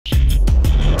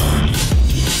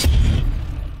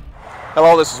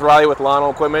Hello, this is Riley with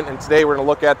Lano Equipment, and today we're going to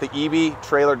look at the EB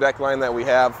trailer deck line that we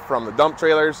have, from the dump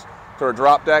trailers to our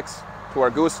drop decks to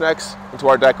our goosenecks and to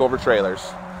our deck over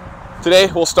trailers. Today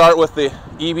we'll start with the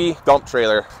EB dump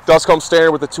trailer. It does come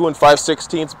standard with the 2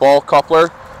 5/16 ball coupler.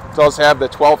 It does have the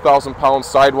 12,000 pound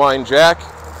sidewind jack.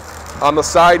 On the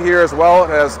side here as well, it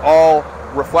has all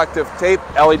reflective tape,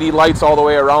 LED lights all the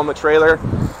way around the trailer.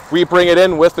 We bring it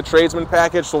in with the tradesman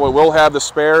package, so it will have the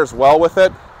spare as well with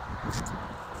it.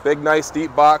 Big nice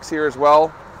deep box here as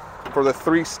well for the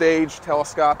 3-stage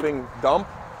telescoping dump.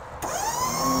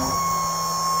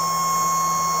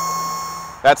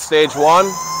 That's stage 1,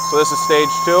 so this is stage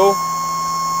 2.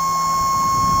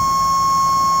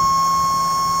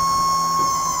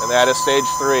 And that is stage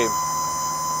 3.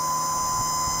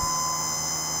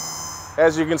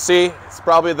 As you can see, it's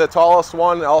probably the tallest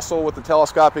one, also with the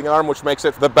telescoping arm, which makes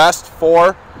it the best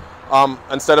for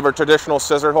instead of a traditional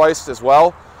scissor hoist as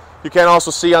well. You can also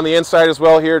see on the inside as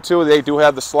well here too, they do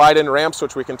have the slide-in ramps,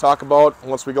 which we can talk about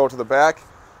once we go to the back.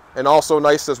 And also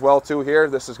nice as well too here,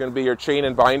 this is going to be your chain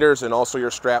and binders and also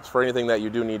your straps for anything that you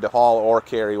do need to haul or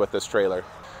carry with this trailer.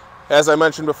 As I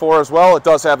mentioned before as well, it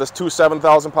does have this 2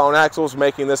 7,000 pound axles,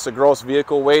 making this a gross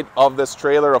vehicle weight of this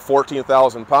trailer of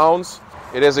 14,000 pounds.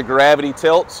 It is a gravity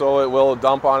tilt, so it will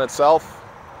dump on itself.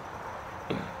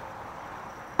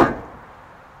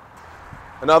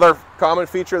 Another common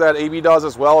feature that AB does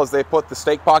as well is they put the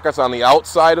stake pockets on the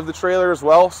outside of the trailer as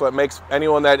well, so it makes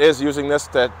anyone that is using this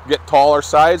to get taller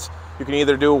sides, you can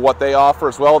either do what they offer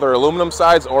as well, their aluminum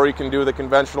sides, or you can do the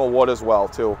conventional wood as well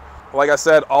too. Like I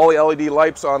said, all the LED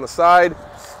lights on the side,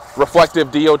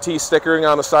 reflective DOT stickering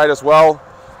on the side as well.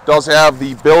 Does have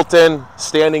the built-in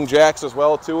standing jacks as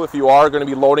well too if you are going to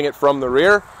be loading it from the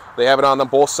rear. They have it on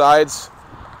both sides.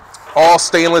 All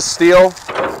stainless steel,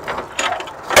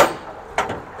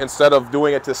 instead of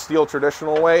doing it the steel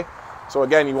traditional way. So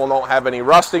again, you will not have any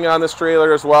rusting on this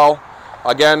trailer as well.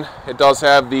 Again, it does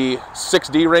have the 6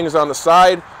 D-rings on the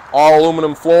side, all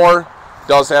aluminum floor.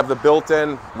 Does have the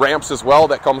built-in ramps as well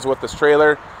that comes with this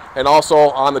trailer. And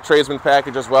also on the tradesman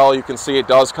package as well, you can see it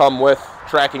does come with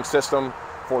tracking system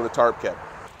for the tarp kit.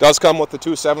 Does come with the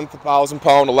 2 7,000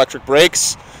 pound electric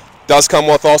brakes. Does come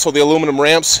with also the aluminum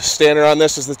ramps. Standard on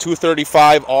this is the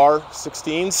 235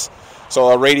 R16s. So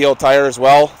a radial tire as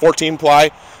well, 14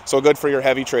 ply, so good for your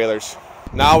heavy trailers.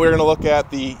 Now we're going to look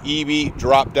at the EB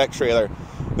drop deck trailer.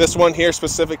 This one here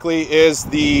specifically is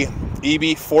the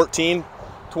EB 14,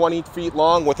 20 feet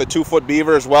long with a 2-foot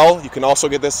beaver as well. You can also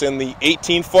get this in the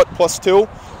 18-foot plus 2.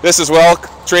 This as well,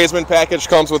 tradesman package,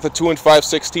 comes with a 2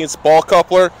 5/16 ball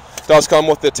coupler. Does come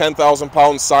with the 10,000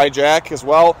 pound side jack as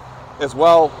well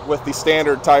with the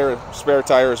standard tire, spare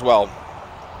tire as well.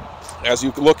 As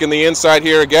you look in the inside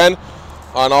here again,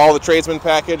 on all the tradesman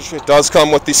package, it does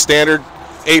come with the standard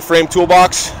A-frame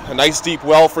toolbox, a nice deep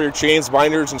well for your chains,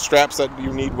 binders, and straps that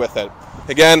you need with it.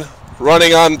 Again,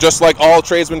 running on just like all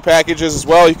tradesman packages as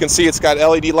well, you can see it's got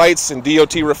LED lights and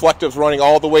DOT reflectives running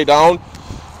all the way down.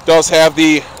 Does have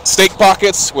the stake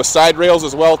pockets with side rails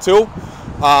as well too.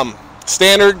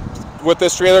 Standard with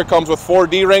this trailer comes with 4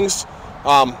 D-rings.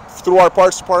 Through our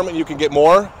parts department, you can get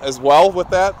more as well with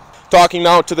that. Talking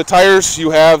now to the tires, you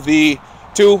have the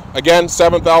 2, again,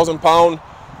 7,000 pound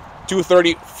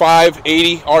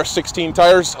 235/80 R16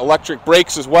 tires, electric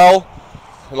brakes as well.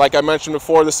 And like I mentioned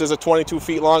before, this is a 22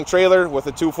 feet long trailer with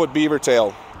a 2-foot beaver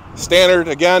tail. Standard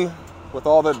again with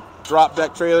all the drop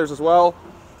deck trailers as well.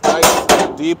 Nice,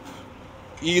 deep,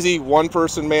 easy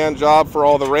one-person man job for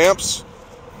all the ramps.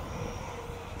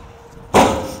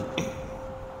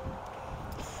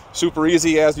 Super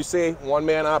easy, as you see,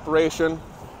 one-man operation.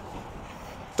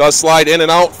 Does slide in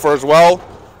and out for as well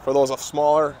for those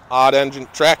smaller odd engine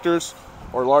tractors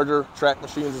or larger track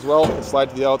machines as well. Can slide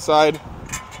to the outside.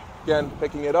 Again,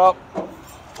 picking it up,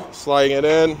 sliding it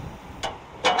in,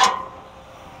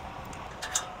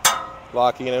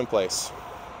 locking it in place.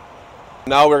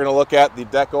 Now we're going to look at the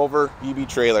deck over EB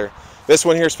trailer. This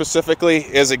one here specifically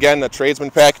is again the tradesman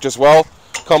package as well.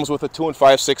 Comes with a 2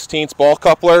 5/16 ball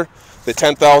coupler, the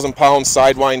 10,000 pound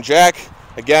sidewind jack,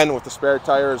 again with the spare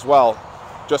tire as well.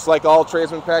 Just like all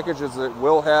tradesman packages, it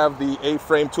will have the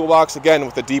A-frame toolbox, again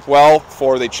with the deep well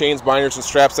for the chains, binders, and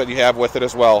straps that you have with it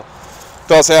as well. It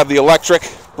does have the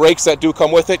electric brakes that do come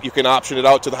with it. You can option it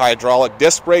out to the hydraulic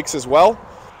disc brakes as well.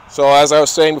 So as I was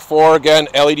saying before, again,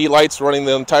 LED lights running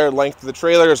the entire length of the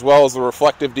trailer as well as the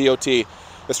reflective DOT.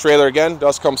 This trailer again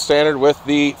does come standard with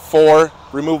the 4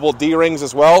 removable D-rings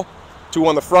as well. 2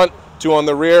 on the front, 2 on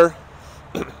the rear.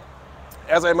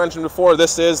 As I mentioned before,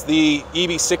 this is the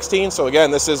EB16, so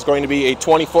again, this is going to be a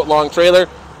 20-foot long trailer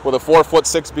with a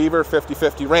 4'6" beaver,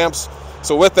 50/50 ramps.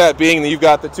 So with that being, you've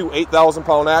got the two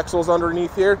 8,000-pound axles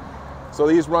underneath here. So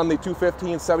these run the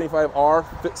 215/75R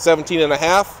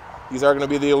 17.5. These are going to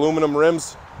be the aluminum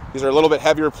rims. These are a little bit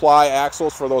heavier ply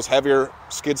axles for those heavier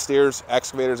skid steers,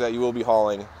 excavators that you will be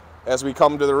hauling. As we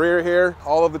come to the rear here,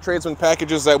 all of the tradesman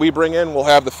packages that we bring in will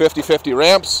have the 50/50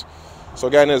 ramps. So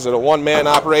again, is it a one-man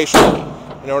operation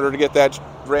in order to get that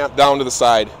ramp down to the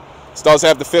side? This does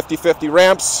have the 50/50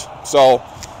 ramps, so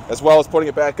as well as putting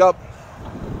it back up,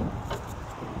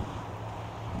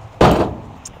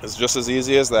 it's just as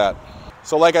easy as that.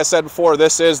 So like I said before,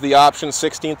 this is the option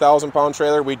 16,000-pound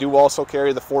trailer. We do also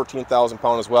carry the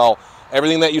 14,000-pound as well.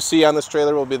 Everything that you see on this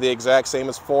trailer will be the exact same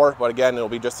as before, but again, it'll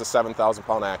be just the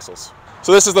 7,000-pound axles.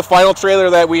 So this is the final trailer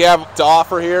that we have to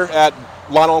offer here at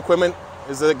Llano Equipment.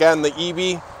 This is again the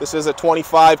EB. This is a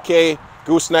 25K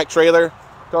gooseneck trailer.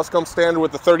 It does come standard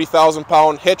with the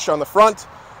 30,000-pound hitch on the front,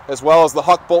 as well as the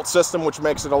Huck bolt system, which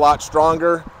makes it a lot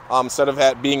stronger instead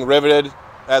of being riveted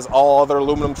as all other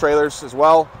aluminum trailers as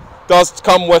well. Does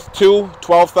come with two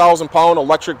 12,000-pound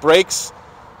electric brakes.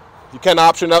 You can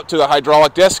option out to the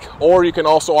hydraulic disc, or you can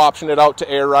also option it out to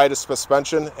air ride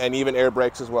suspension and even air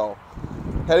brakes as well.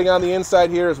 Heading on the inside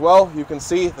here as well, you can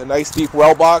see the nice deep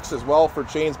well box as well for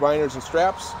chains, binders, and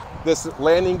straps. This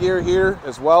landing gear here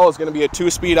as well is going to be a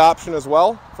 2-speed option as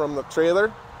well from the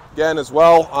trailer. Again, as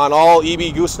well, on all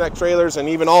EB gooseneck trailers and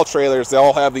even all trailers, they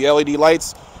all have the LED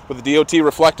lights with the DOT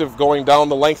reflective going down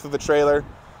the length of the trailer.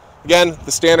 Again,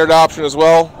 the standard option as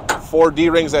well, 4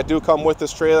 D-rings that do come with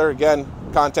this trailer. Again,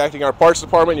 contacting our parts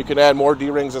department, you can add more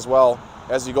D-rings as well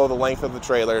as you go the length of the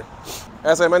trailer.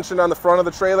 As I mentioned on the front of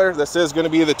the trailer, this is going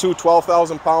to be the two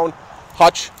 12,000-pound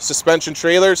Hutch suspension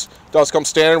trailers. It does come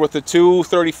standard with the two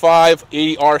 35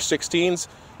 80R16s.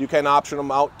 You can option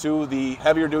them out to the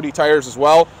heavier duty tires as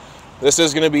well. This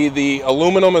is going to be the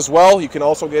aluminum as well. You can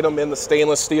also get them in the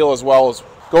stainless steel as well. As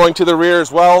going to the rear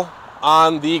as well.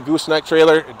 On the gooseneck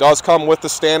trailer, it does come with the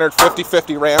standard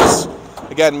 50/50 ramps.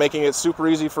 Again, making it super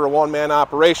easy for a one-man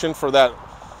operation for that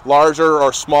larger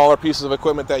or smaller pieces of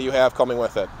equipment that you have coming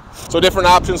with it. So different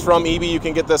options from EB. You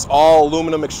can get this all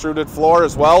aluminum extruded floor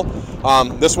as well.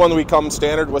 This one we come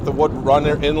standard with the wood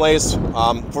runner inlays.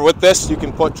 With this, you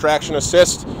can put traction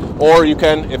assist, or you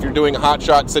can, if you're doing hot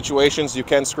shot situations, you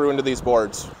can screw into these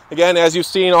boards. Again, as you've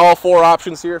seen, all 4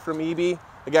 options here from EB.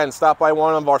 Again, stop by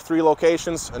one of our 3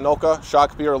 locations, Anoka,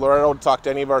 Shakopee, or Loretto, to talk to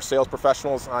any of our sales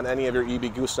professionals on any of your EB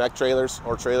gooseneck trailers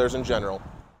or trailers in general.